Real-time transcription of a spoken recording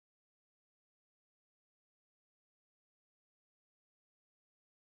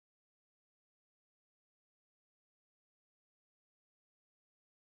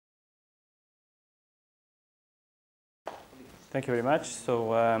Thank you very much.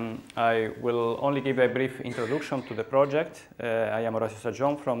 So I will only give a brief introduction to the project. I am Horacio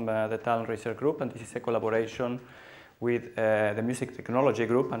Saggion from the Talent Research Group, and this is a collaboration with the Music Technology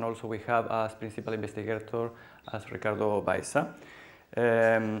Group, and also we have as principal investigator as Ricardo Baeza.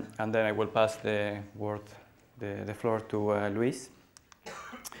 And then I will pass the floor to Luis.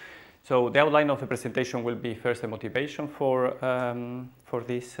 So the outline of the presentation will be first a motivation for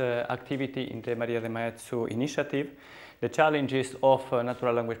this activity in the María deMaeztu initiative, the challenges of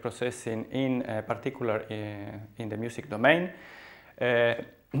natural language processing, in particular in the music domain.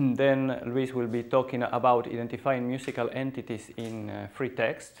 Then Luis will be talking about identifying musical entities in free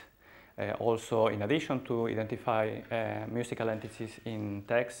text. Also, in addition to identify musical entities in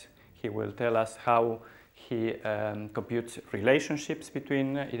text, he will tell us how he computes relationships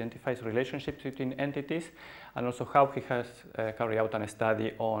between, identifies relationships between entities, and also how he has carried out a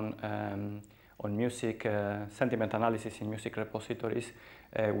study on music, sentiment analysis in music repositories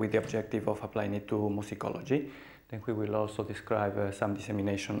with the objective of applying it to musicology. Then we will also describe some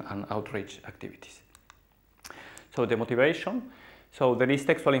dissemination and outreach activities. So the motivation. So there is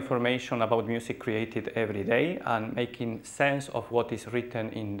textual information about music created every day, and making sense of what is written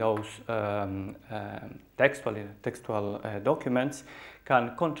in those textual documents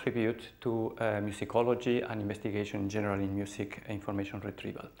can contribute to musicology and investigation in general in music information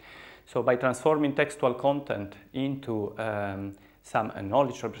retrieval. So by transforming textual content into some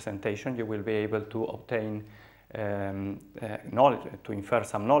knowledge representation, you will be able to obtain knowledge, to infer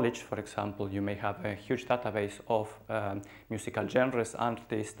some knowledge. For example, you may have a huge database of musical genres,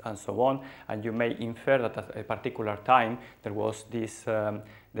 artists, and so on, and you may infer that at a particular time there was this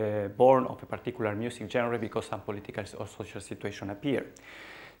the born of a particular music genre because some political or social situation appeared.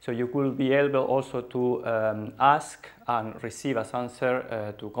 So you will be able also to ask and receive as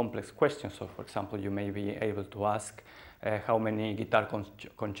answer to complex questions. So, for example, you may be able to ask how many guitar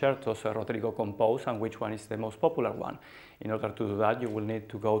concertos Rodrigo composed and which one is the most popular one. In order to do that, you will need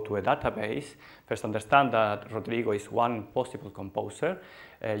to go to a database. First, understand that Rodrigo is one possible composer.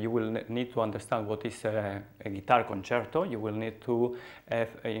 You will need to understand what is a guitar concerto. You will need to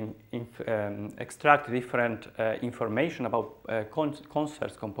extract different information about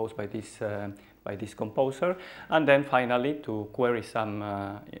concerts composed by this composer, and then finally to query some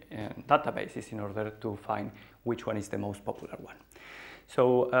databases in order to find which one is the most popular one.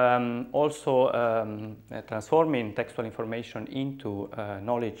 So transforming textual information into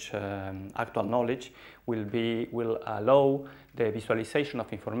knowledge, actual knowledge, will allow the visualization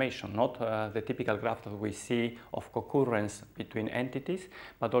of information, not the typical graph that we see of concurrence between entities,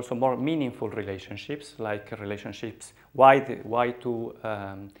 but also more meaningful relationships, like relationships why two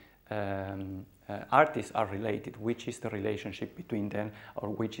artists are related, which is the relationship between them, or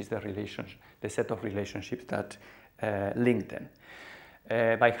which is the set of relationships that link them.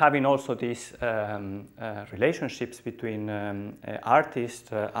 By having also these relationships between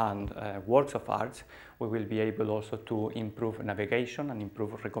artists and works of art, we will be able also to improve navigation and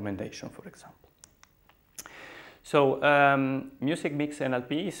improve recommendation, for example. So Music Mix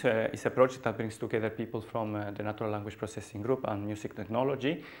NLP is a project that brings together people from the Natural Language Processing Group and Music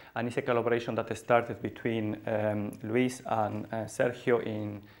Technology, and it's a collaboration that started between Luis and Sergio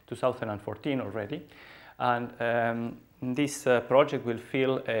in 2014 already. And this project will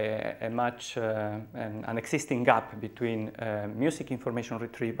fill an existing gap between music information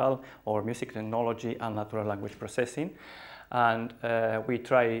retrieval or music technology and natural language processing. And we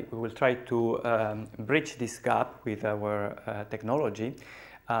will try to bridge this gap with our technology.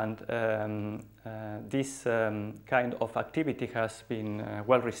 And this kind of activity has been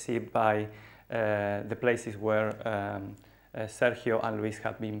well received by the places where Sergio and Luis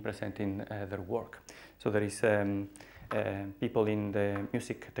have been presenting their work. So there is people in the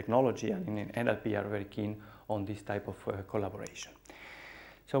music technology and in NLP are very keen on this type of collaboration.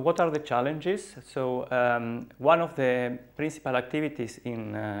 So what are the challenges? So one of the principal activities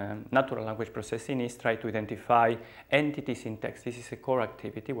in natural language processing is try to identify entities in text. This is a core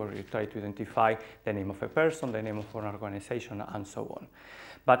activity where you try to identify the name of a person, the name of an organization, and so on.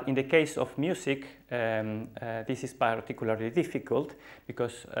 But in the case of music, this is particularly difficult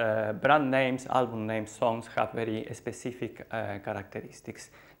because brand names, album names, songs have very specific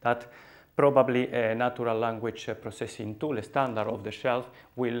characteristics that probably a natural language processing tool, a standard off the shelf,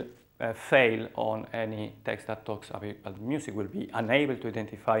 will fail on any text that talks about music, will be unable to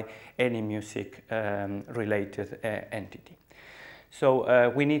identify any music related entity. So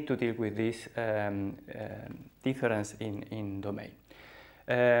we need to deal with this difference in domain.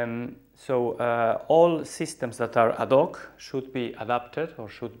 All systems that are ad hoc should be adapted or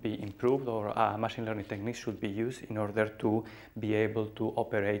should be improved, or machine learning techniques should be used in order to be able to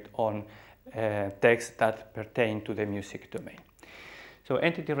operate on texts that pertain to the music domain. So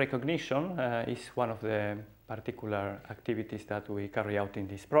entity recognition is one of the particular activities that we carry out in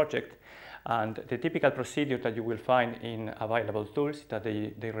this project. And the typical procedure that you will find in available tools is that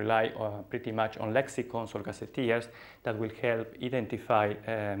they rely pretty much on lexicons or gazetteers that will help identify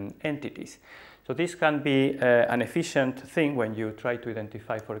entities. So this can be an efficient thing when you try to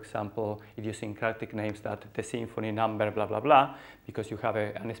identify, for example, idiosyncratic names that the symphony number, blah, blah, blah, because you have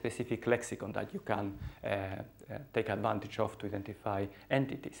a specific lexicon that you can take advantage of to identify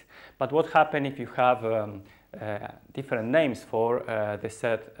entities. But what happens if you have different names for the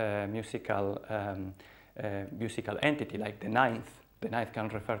said musical entity, like the ninth? The ninth can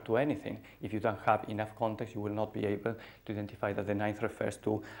refer to anything. If you don't have enough context, you will not be able to identify that the ninth refers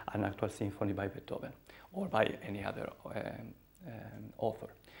to an actual symphony by Beethoven or by any other author.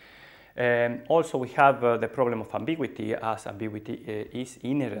 Also, we have the problem of ambiguity, as ambiguity is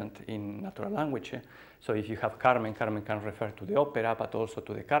inherent in natural language. So if you have Carmen, Carmen can refer to the opera, but also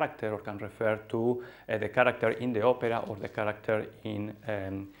to the character, or can refer to the character in the opera or the character in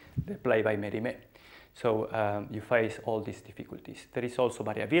the play by Mérimée. So you face all these difficulties. There is also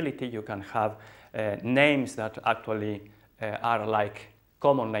variability. You can have names that actually are like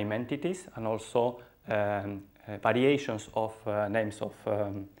common name entities, and also variations of names of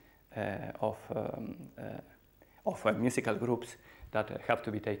musical groups that have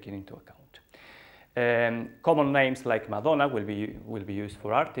to be taken into account. Common names like Madonna will be used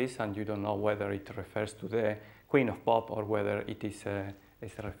for artists, and you don't know whether it refers to the Queen of Pop or whether it is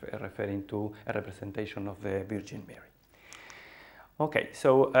referring to a representation of the Virgin Mary. Okay,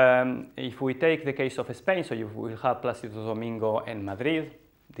 so if we take the case of Spain, so you will have Plácido Domingo and Madrid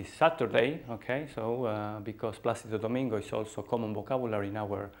this Saturday. Okay, so because Plácido Domingo is also common vocabulary in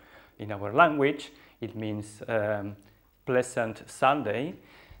our language, it means pleasant Sunday.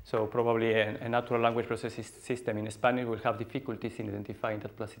 So probably a natural language processing system in Spanish will have difficulties in identifying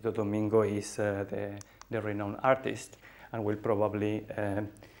that Plácido Domingo is the renowned artist, and will probably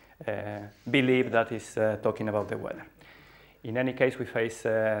believe that is talking about the weather. In any case, we face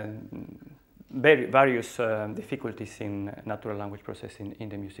various difficulties in natural language processing in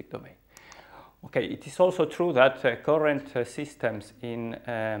the music domain. Okay, it is also true that current systems in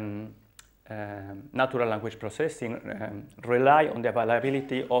natural language processing rely on the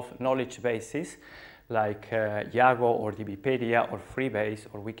availability of knowledge bases like Yago or DBpedia or Freebase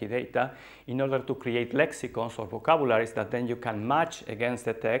or Wikidata in order to create lexicons or vocabularies that then you can match against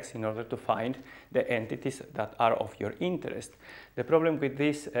the text in order to find the entities that are of your interest. The problem with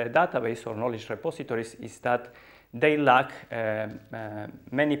these database or knowledge repositories is that they lack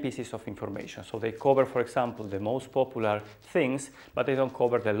many pieces of information. So they cover, for example, the most popular things, but they don't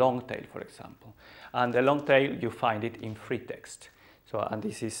cover the long tail, for example. And the long tail, you find it in free text. So, and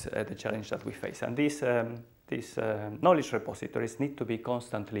this is the challenge that we face. And these knowledge repositories need to be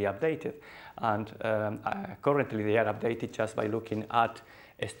constantly updated. And currently they are updated just by looking at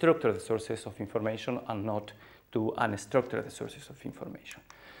structured sources of information and not to unstructured sources of information.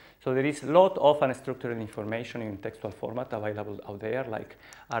 So there is a lot of unstructured information in textual format available out there, like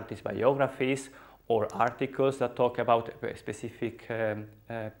artist biographies or articles that talk about specific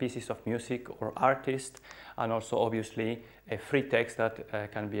pieces of music or artists, and also obviously a free text that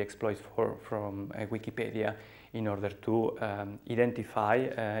can be exploited from Wikipedia in order to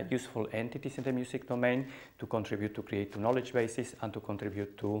identify useful entities in the music domain, to contribute to create knowledge bases, and to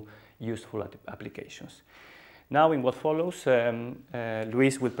contribute to useful applications. Now, in what follows,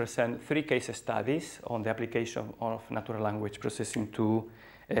 Luis will present 3 case studies on the application of natural language processing to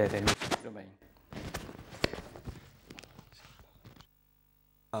the music domain.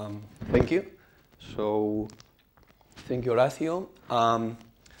 Thank you. So, thank you, Horacio.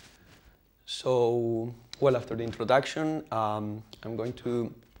 Well, after the introduction, I'm going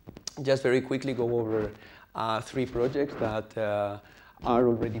to just very quickly go over 3 projects that are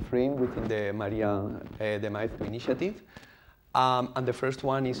already framed within the María deMaeztu initiative. And the first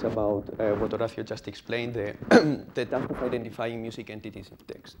one is about what Horacio just explained, the task of identifying music entities in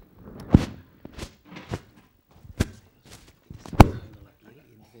text.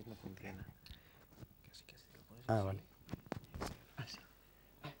 Vale.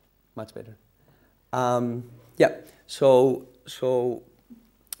 Much better. Yeah, so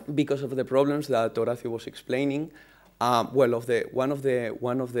because of the problems that Horacio was explaining, well, one of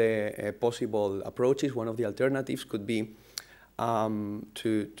the possible approaches, one of the alternatives could be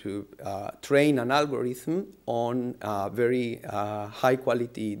train an algorithm on very high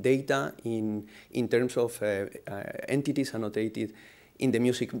quality data in terms of entities annotated in the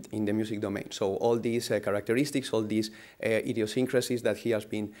music domain. So all these characteristics, all these idiosyncrasies that he has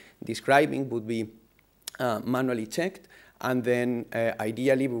been describing would be manually checked, and then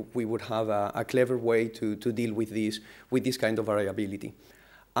ideally we would have a clever way to deal with this kind of variability.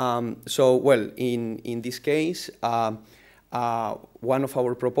 So well, in this case, one of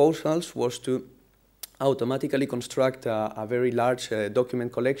our proposals was to automatically construct a very large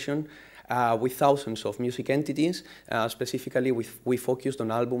document collection with thousands of music entities. Specifically, we focused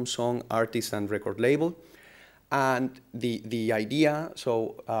on album, song, artist, and record label. And the idea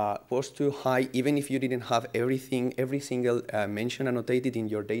was to hide, even if you didn't have everything, every single mention annotated in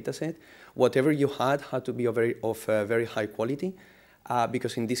your data set, whatever you had to be of very high quality,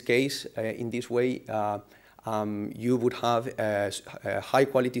 because in this case, in this way, you would have high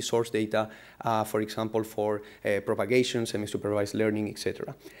quality source data, for example, for propagation, semi-supervised learning,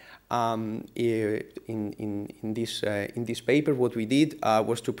 etc. In this paper, what we did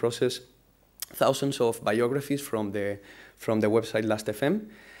was to process thousands of biographies from the website Last.fm,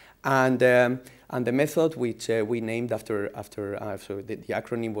 and the method, which we named after so the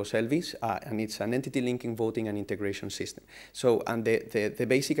acronym was ELVIS, and it's an entity linking, voting, and integration system. So, and the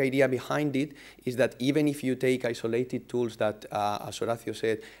basic idea behind it is that even if you take isolated tools that, as Horacio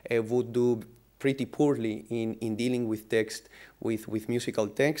said, would do pretty poorly in dealing with text, with musical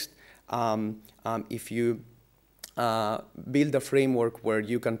text, if you build a framework where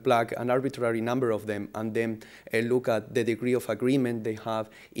you can plug an arbitrary number of them and then look at the degree of agreement they have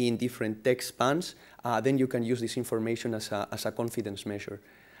in different text spans, then you can use this information as a confidence measure.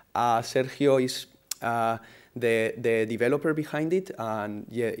 Sergio is the developer behind it, and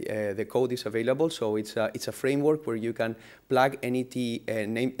yeah, the code is available. So it's a framework where you can plug any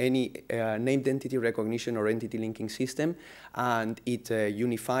named entity recognition or entity linking system, and it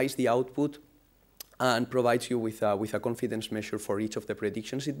unifies the output and provides you with a confidence measure for each of the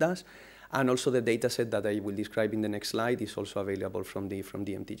predictions it does. And also the data set that I will describe in the next slide is also available from the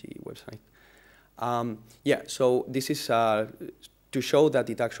MTG website. Yeah, so this is to show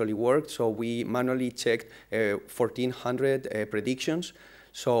that it actually worked. So we manually checked 1,400 predictions.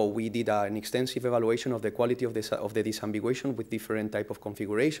 So we did an extensive evaluation of the quality of the disambiguation with different type of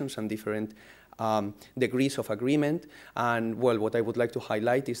configurations and different degrees of agreement. And well, what I would like to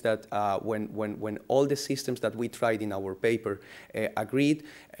highlight is that when all the systems that we tried in our paper agreed,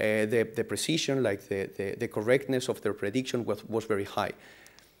 the precision, like the correctness of their prediction was very high.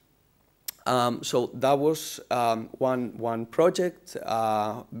 So that was one project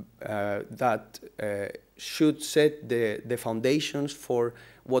that should set the foundations for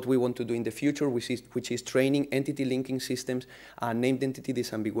what we want to do in the future, which is training entity linking systems and named entity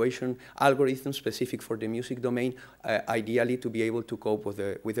disambiguation algorithms specific for the music domain, ideally to be able to cope with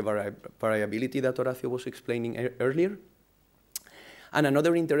the variability that Horacio was explaining earlier. And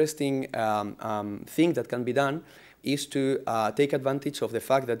another interesting thing that can be done is to take advantage of the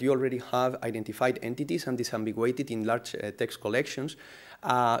fact that you already have identified entities and disambiguated in large text collections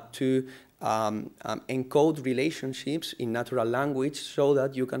to encode relationships in natural language so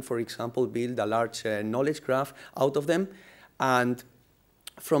that you can, for example, build a large knowledge graph out of them. And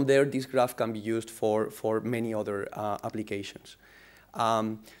from there, this graph can be used for many other applications.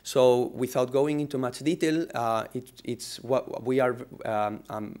 So without going into much detail, it's what we are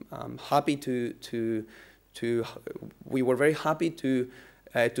happy we were very happy to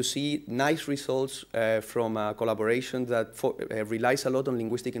see nice results from a collaboration that relies a lot on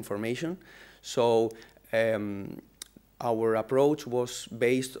linguistic information. So our approach was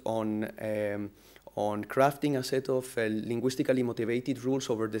based on crafting a set of linguistically motivated rules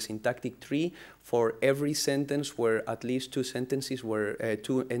over the syntactic tree for every sentence where at least two entities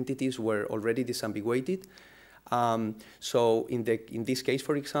were already disambiguated. So in this case,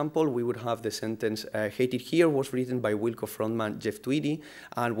 for example, we would have the sentence, "Hate It Here" was written by Wilco frontman Jeff Tweedy,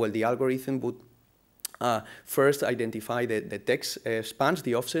 and well, the algorithm would first identify the text spans,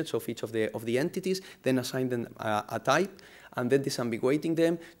 the offsets of each of the entities, then assign them a type, and then disambiguating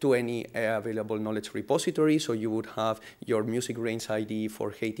them to any available knowledge repository. So you would have your music range ID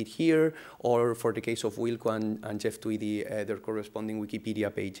for "Hate It Here," or for the case of Wilco and Jeff Tweedy, their corresponding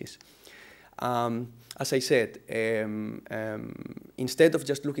Wikipedia pages. As I said, instead of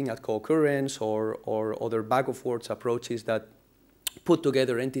just looking at co-occurrence or other bag-of-words approaches that put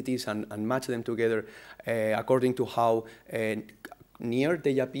together entities and match them together according to how near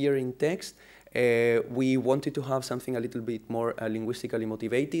they appear in text, we wanted to have something a little bit more linguistically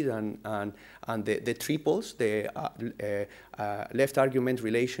motivated, and the triples, the left argument,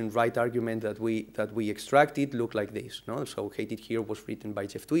 relation, right argument that we extracted look like this. No? So Hate It Here was written by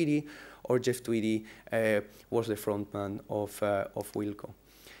Jeff Tweedy, or Jeff Tweedy was the frontman of Wilco.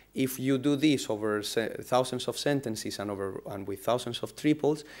 If you do this over thousands of sentences and with thousands of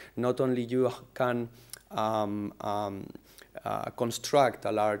triples, not only you can construct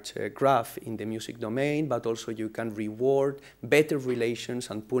a large graph in the music domain, but also you can reward better relations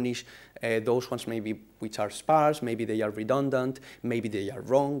and punish those ones maybe which are sparse, maybe they are redundant, maybe they are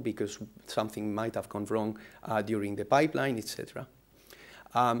wrong because something might have gone wrong during the pipeline, etc.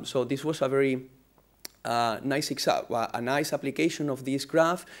 So this was a very a nice application of this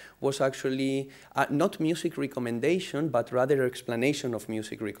graph was actually not music recommendation, but rather explanation of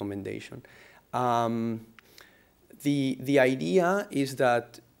music recommendation. The idea is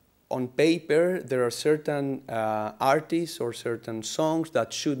that on paper there are certain artists or certain songs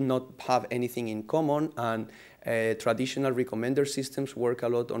that should not have anything in common, and traditional recommender systems work a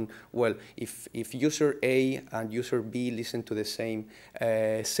lot on, well, if user A and user B listen to the same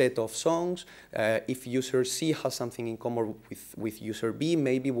set of songs, if user C has something in common with user B,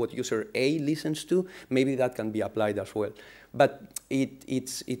 maybe what user A listens to, maybe that can be applied as well. But we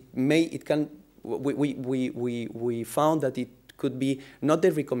found that it could be not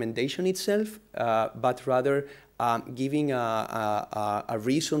the recommendation itself, but rather giving a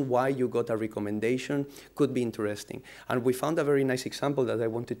reason why you got a recommendation could be interesting. And we found a very nice example that I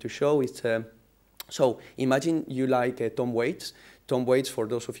wanted to show. It's, so imagine you like Tom Waits. Tom Waits, for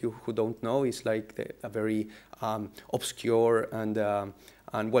those of you who don't know, is like a very obscure and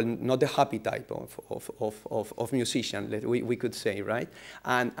well, not the happy type of musician, we could say, right?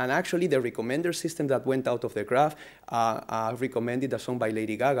 And actually the recommender system that went out of the graph recommended a song by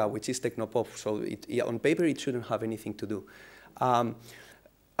Lady Gaga, which is technopop, so on paper it shouldn't have anything to do.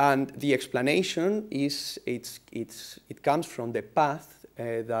 And the explanation is it comes from the path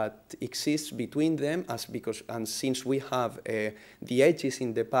that exists between them, and since we have the edges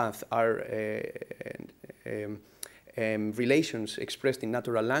in the path are relations expressed in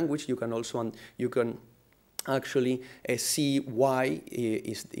natural language, you can also actually see why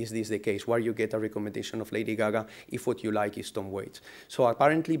is this the case, why you get a recommendation of Lady Gaga if what you like is Tom Waits. So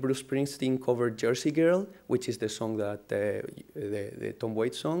apparently Bruce Springsteen covered Jersey Girl, which is the song that the Tom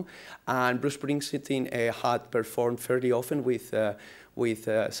Waits song, and Bruce Springsteen had performed fairly often with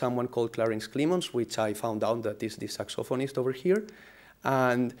someone called Clarence Clemons, which I found out that is the saxophonist over here.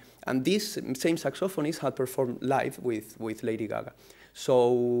 And this same saxophonist had performed live with Lady Gaga.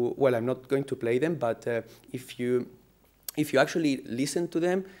 So, well, I'm not going to play them, but if you actually listen to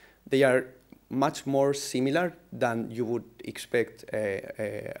them, they are much more similar than you would expect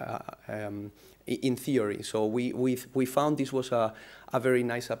in theory. So we found this was a very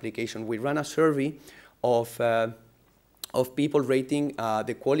nice application. We ran a survey of people rating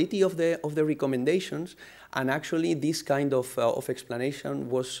the quality of the recommendations, and actually this kind of explanation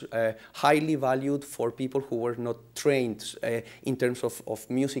was highly valued for people who were not trained in terms of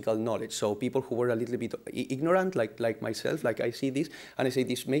musical knowledge. So people who were a little bit ignorant, like myself, like I see this, and I say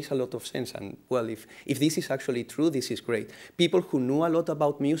this makes a lot of sense, and well, if this is actually true, this is great. People who knew a lot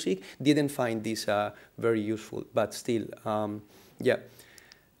about music didn't find this very useful, but still, yeah.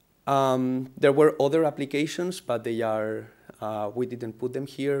 There were other applications, but they are, we didn't put them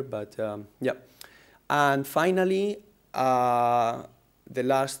here, but yeah. And finally, the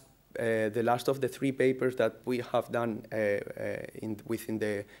last of the three papers that we have done within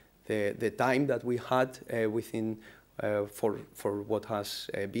the time that we had within for what has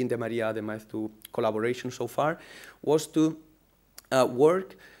been the María, deMaeztu collaboration so far, was to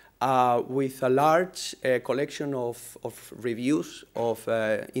work with a large collection of reviews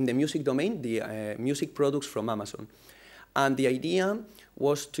in the music domain, the music products from Amazon. And the idea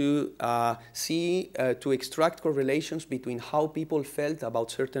was to to extract correlations between how people felt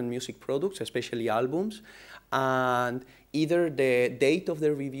about certain music products, especially albums, and either the date of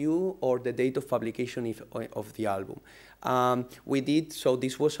the review or the date of publication of the album. We did, so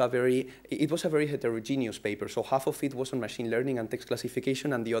this was it was a very heterogeneous paper. So half of it was on machine learning and text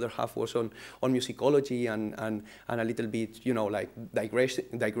classification, and the other half was on musicology and a little bit, you know, like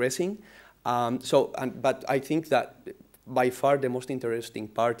digressing. But I think that by far the most interesting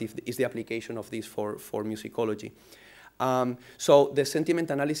part is the application of this for musicology. So the sentiment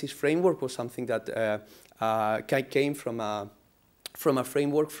analysis framework was something that came from from a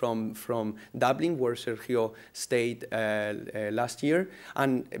framework from Dublin, where Sergio stayed last year.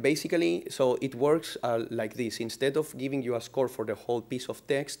 And basically, so it works like this. Instead of giving you a score for the whole piece of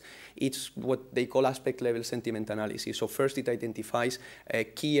text, it's what they call aspect level sentiment analysis. So first it identifies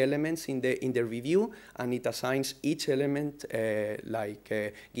key elements in the review, and it assigns each element,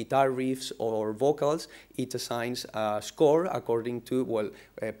 like guitar riffs or vocals, it assigns a score according to, well,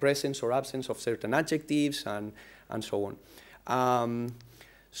 presence or absence of certain adjectives and so on.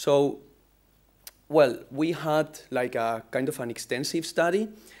 So, well, we had like a kind of an extensive study,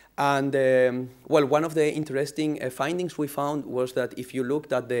 and well, one of the interesting findings we found was that if you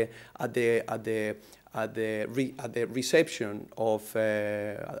looked at the reception of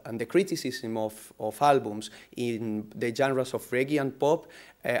and the criticism of albums in the genres of reggae and pop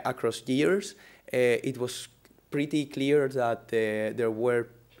across years, it was pretty clear that there were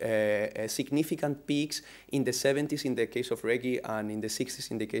significant peaks in the 70s in the case of reggae and in the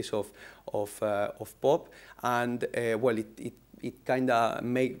 60s in the case of pop. And well, it kind of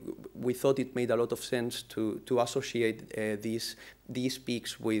made, we thought it made a lot of sense to associate these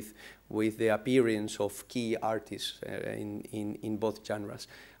peaks with the appearance of key artists in both genres.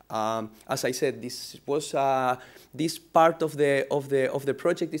 As I said, this was this part of the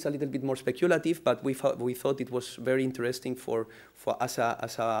project is a little bit more speculative, but we thought it was very interesting as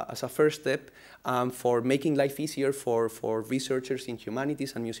a first step for making life easier for researchers in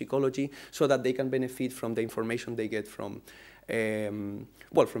humanities and musicology, so that they can benefit from the information they get from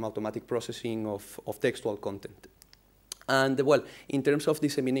well, from automatic processing of textual content. And well, in terms of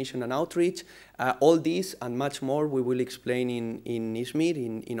dissemination and outreach, all this and much more we will explain in Izmir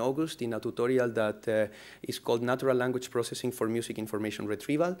in August in a tutorial that is called Natural Language Processing for Music Information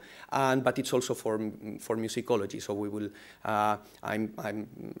Retrieval, but it's also for musicology. So we will, I'm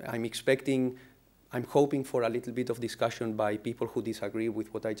hoping for a little bit of discussion by people who disagree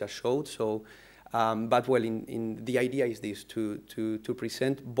with what I just showed. So. But well, the idea is this, to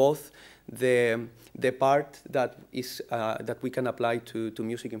present both the part that is that we can apply to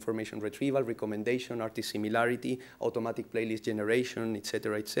music information retrieval, recommendation, artist similarity, automatic playlist generation,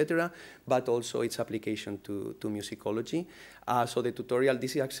 etc., but also its application to musicology. So the tutorial,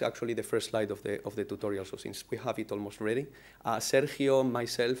 this is actually the first slide of the tutorial. So since we have it almost ready, Sergio,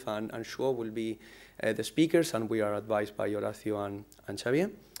 myself, and Shuo will be the speakers, and we are advised by Horacio and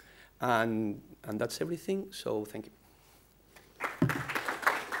Xavier. And that's everything, so thank you.